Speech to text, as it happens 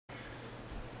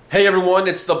Hey everyone,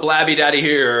 it's the Blabby Daddy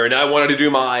here, and I wanted to do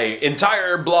my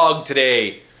entire blog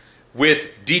today with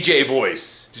DJ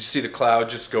voice. Did you see the cloud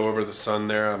just go over the sun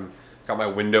there? I've got my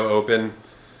window open.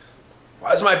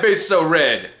 Why is my face so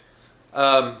red?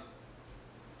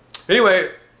 Anyway,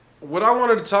 what I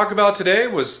wanted to talk about today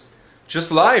was just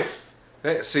life.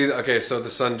 Hey, see, okay, so the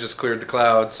sun just cleared the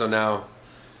cloud, so now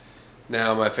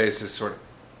my face is sort of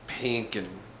pink, and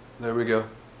there we go.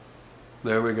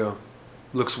 There we go.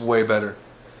 Looks way better.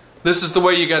 This is the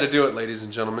way you got to do it, ladies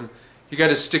and gentlemen. You got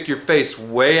to stick your face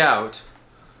way out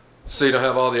so you don't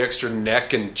have all the extra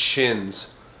neck and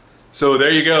chins. So there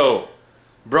you go.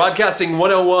 Broadcasting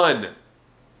 101.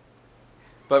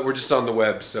 But we're just on the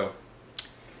web, so.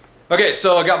 Okay,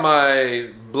 so I got my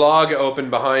blog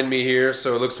open behind me here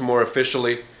so it looks more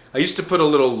officially. I used to put a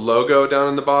little logo down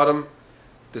in the bottom.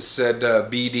 This said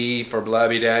BD for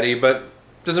Blabby Daddy, but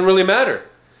it doesn't really matter.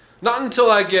 Not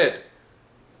until I get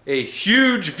a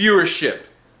huge viewership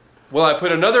will I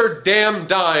put another damn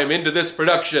dime into this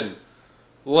production,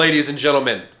 ladies and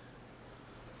gentlemen.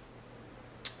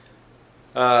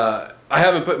 I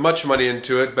haven't put much money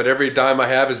into it, but every dime I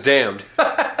have is damned.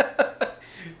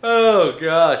 Oh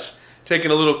gosh,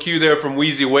 taking a little cue there from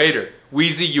Wheezy Waiter.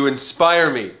 Wheezy, you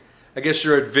inspire me. I guess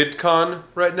you're at VidCon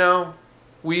right now,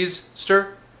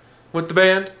 Wheezster, with the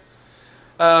band.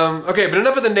 Okay, but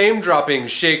enough of the name dropping.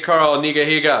 Shay Carl, Niga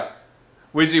Higa,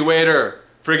 Wheezy Waiter,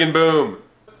 friggin' boom.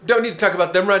 Don't need to talk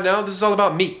about them right now. This is all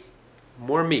about me.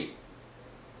 More me.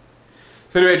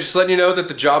 So anyway, just letting you know that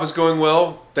the job is going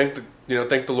well. Thank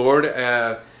the Lord.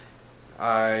 I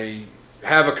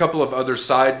have a couple of other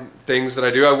side things that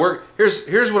I do.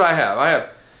 Here's what I have. I have,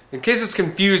 in case it's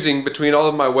confusing between all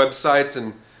of my websites,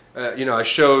 and I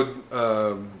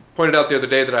pointed out the other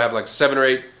day that I have like 7 or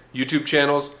 8 YouTube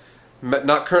channels.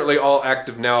 Not currently all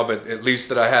active now, but at least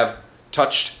that I have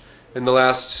touched in the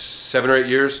last 7 or 8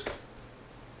 years.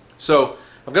 So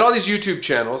I've got all these YouTube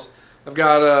channels. I've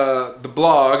got the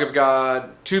blog. I've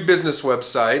got 2 business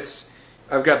websites.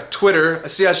 I've got Twitter.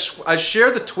 See, I share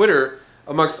the Twitter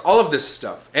amongst all of this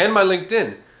stuff and my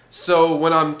LinkedIn. So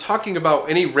when I'm talking about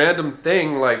any random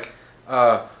thing like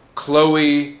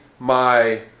Chloe,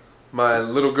 my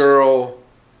little girl,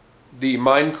 the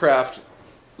Minecraft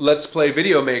Let's Play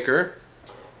video maker,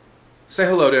 say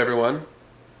hello to everyone.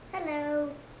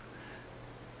 Hello.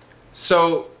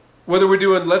 So whether we're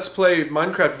doing Let's Play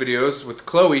Minecraft videos with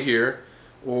Chloe here,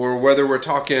 or whether we're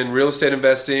talking real estate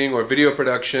investing or video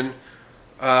production,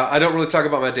 I don't really talk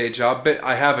about my day job, but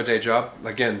I have a day job,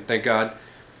 again, thank God.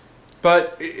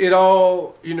 But it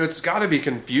all, it's got to be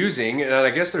confusing, and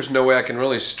I guess there's no way I can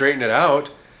really straighten it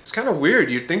out. It's kind of weird.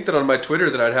 You'd think that on my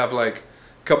Twitter that I'd have like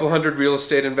a couple hundred real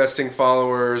estate investing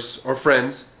followers, or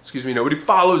friends. Excuse me, nobody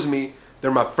follows me.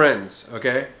 They're my friends,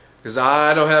 okay? Because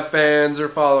I don't have fans or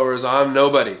followers. I'm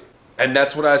nobody. And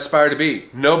that's what I aspire to be.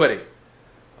 Nobody.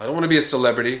 I don't want to be a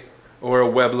celebrity or a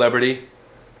web-lebrity,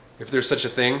 if there's such a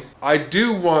thing. I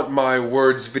do want my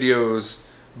words, videos,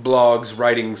 blogs,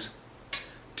 writings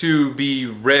to be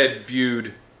read,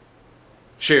 viewed,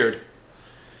 shared.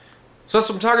 So that's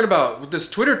what I'm talking about with this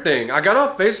Twitter thing. I got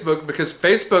off Facebook because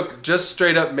Facebook just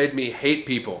straight up made me hate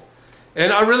people.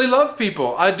 And I really love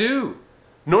people. I do.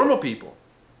 Normal people.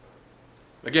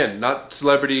 Again, not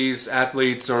celebrities,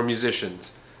 athletes, or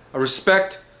musicians. I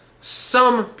respect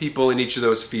some people in each of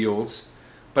those fields,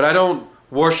 but I don't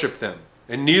worship them.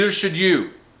 And neither should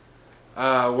you.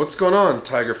 What's going on,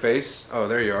 Tiger Face? Oh,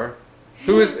 there you are.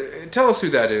 Who is? Tell us who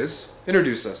that is.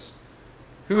 Introduce us.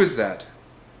 Who is that?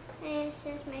 This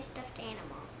is my stuffed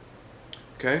animal.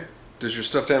 Okay. Does your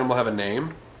stuffed animal have a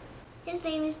name? His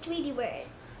name is Tweety Bird.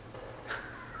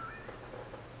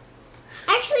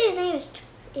 Actually, his name is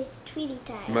Tweety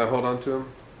Tig. You might hold on to him.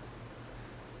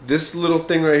 This little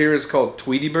thing right here is called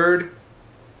Tweety Bird.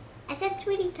 I said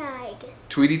Tweety Tig.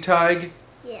 Tweety Tig?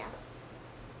 Yeah.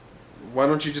 Why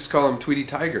don't you just call him Tweety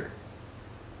Tiger?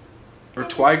 Or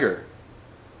Twiger?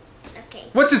 Okay.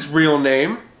 What's his real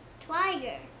name?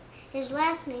 Twiger. His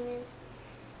last name is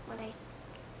what I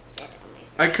said on my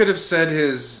phone. I could have said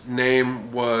his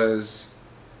name was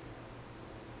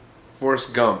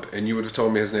Forrest Gump, and you would have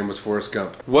told me his name was Forrest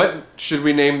Gump. What should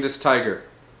we name this tiger?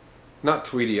 Not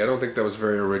Tweety. I don't think that was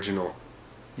very original.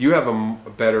 You have a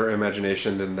better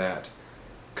imagination than that.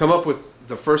 Come up with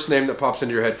the first name that pops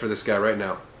into your head for this guy right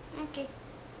now. Okay.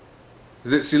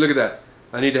 See, look at that.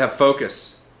 I need to have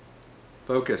focus.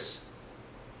 Focus.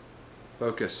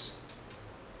 Focus.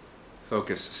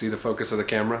 Focus. See the focus of the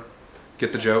camera?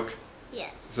 Get the joke?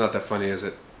 Yes. It's not that funny, is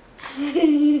it?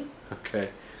 Okay.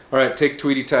 Alright, take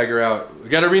Tweety Tiger out. We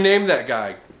gotta rename that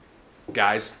guy.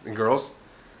 Guys and girls.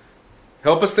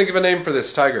 Help us think of a name for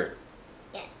this tiger.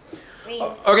 Yes. for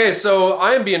you. Okay, so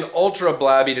I am being ultra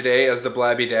blabby today as the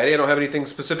Blabby Daddy. I don't have anything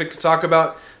specific to talk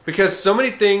about because so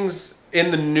many things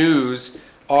in the news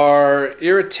are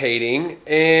irritating,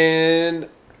 and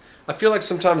I feel like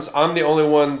sometimes I'm the only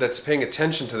one that's paying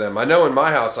attention to them. I know in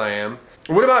my house I am.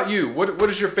 What about you? What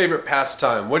is your favorite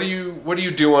pastime? What do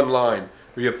you do online?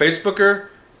 Are you a Facebooker?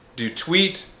 Do you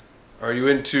tweet? Are you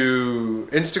into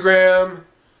Instagram?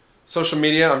 Social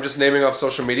media? I'm just naming off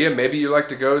social media. Maybe you like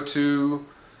to go to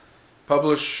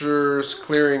Publishers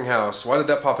Clearinghouse. Why did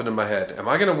that pop into my head? Am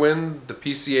I going to win the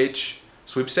PCH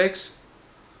sweepstakes?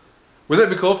 Wouldn't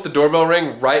that be cool if the doorbell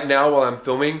rang right now while I'm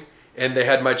filming and they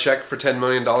had my check for $10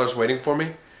 million waiting for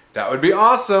me? That would be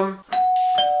awesome.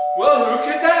 Well, who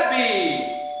could that be?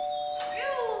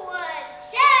 You won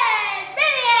 $10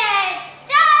 million!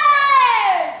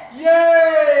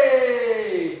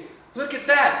 Yay! Look at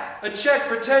that! A check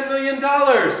for $10 million!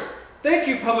 Thank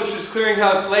you, Publishers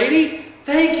Clearinghouse lady!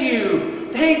 Thank you!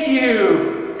 Thank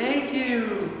you! Thank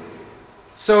you!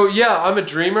 So yeah, I'm a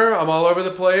dreamer. I'm all over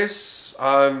the place.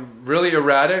 I'm really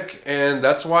erratic, and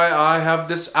that's why I have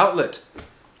this outlet.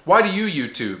 Why do you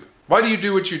YouTube? Why do you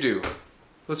do what you do?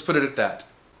 Let's put it at that.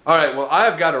 Alright, well, I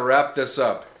have got to wrap this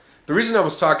up. The reason I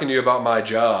was talking to you about my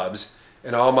jobs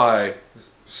and all my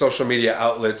social media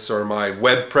outlets or my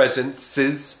web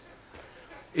presences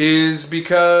is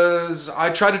because I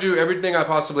try to do everything I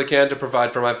possibly can to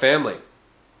provide for my family.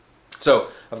 So,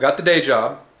 I've got the day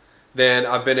job, then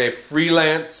I've been a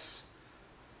freelance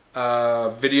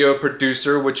video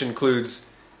producer, which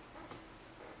includes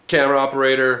camera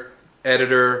operator,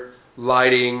 editor,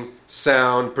 lighting,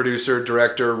 sound, producer,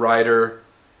 director, writer.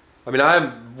 I mean,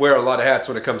 I wear a lot of hats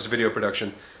when it comes to video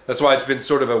production. That's why it's been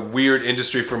sort of a weird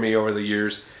industry for me over the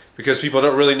years, because people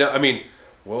don't really know. I mean,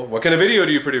 well, what kind of video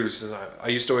do you produce? And I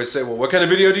used to always say, well, what kind of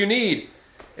video do you need?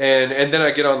 And then I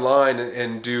get online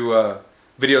and do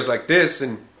videos like this,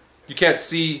 and you can't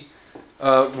see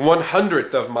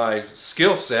 1/100th of my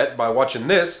skill set by watching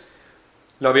this.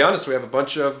 And I'll be honest, we have a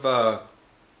bunch of look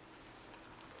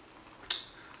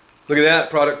at that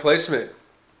product placement.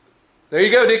 There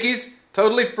you go, Dickies.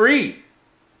 Totally free.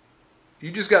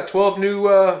 You just got 12 new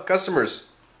customers,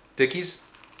 Dickies.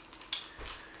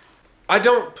 I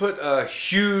don't put a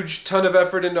huge ton of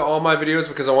effort into all my videos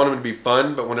because I want them to be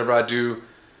fun, but whenever I do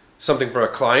something for a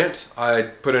client, I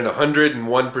put in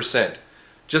 101%.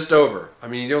 Just over. I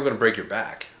mean, you're going to break your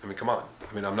back. I mean, come on.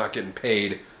 I mean, I'm not getting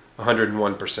paid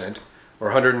 101%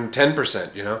 or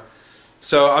 110%, you know?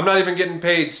 So I'm not even getting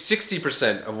paid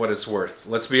 60% of what it's worth.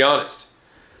 Let's be honest.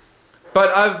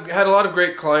 But I've had a lot of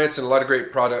great clients and a lot of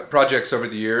great projects over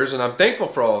the years, and I'm thankful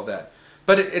for all of that.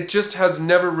 But it just has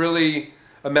never really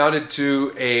amounted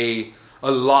to a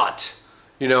lot.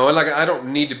 You know, and like, I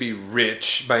don't need to be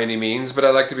rich by any means, but I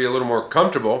like to be a little more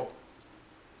comfortable.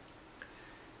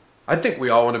 I think we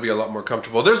all want to be a lot more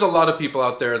comfortable. There's a lot of people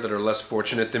out there that are less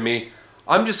fortunate than me.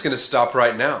 I'm just going to stop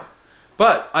right now.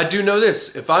 But I do know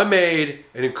this. If I made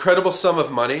an incredible sum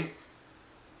of money,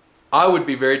 I would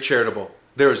be very charitable.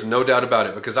 There is no doubt about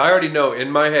it, because I already know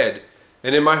in my head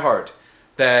and in my heart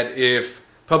that if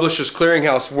Publishers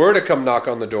Clearinghouse were to come knock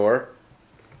on the door,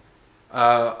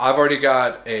 I've already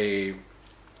got a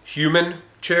human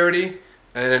charity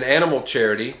and an animal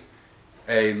charity,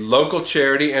 a local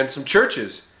charity, and some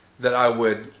churches that I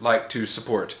would like to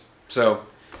support. So,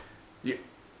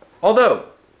 although,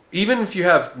 even if you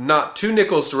have not 2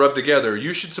 nickels to rub together,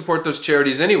 you should support those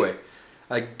charities anyway.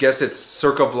 I guess it's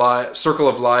circle of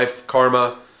life,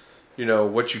 karma, you know,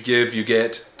 what you give, you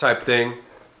get type thing.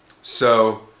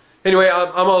 So, anyway,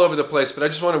 I'm all over the place, but I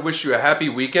just want to wish you a happy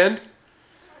weekend.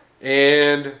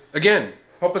 And, again,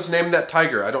 help us name that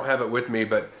tiger. I don't have it with me,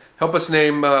 but help us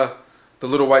name the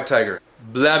little white tiger.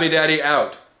 Blabby Daddy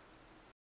out.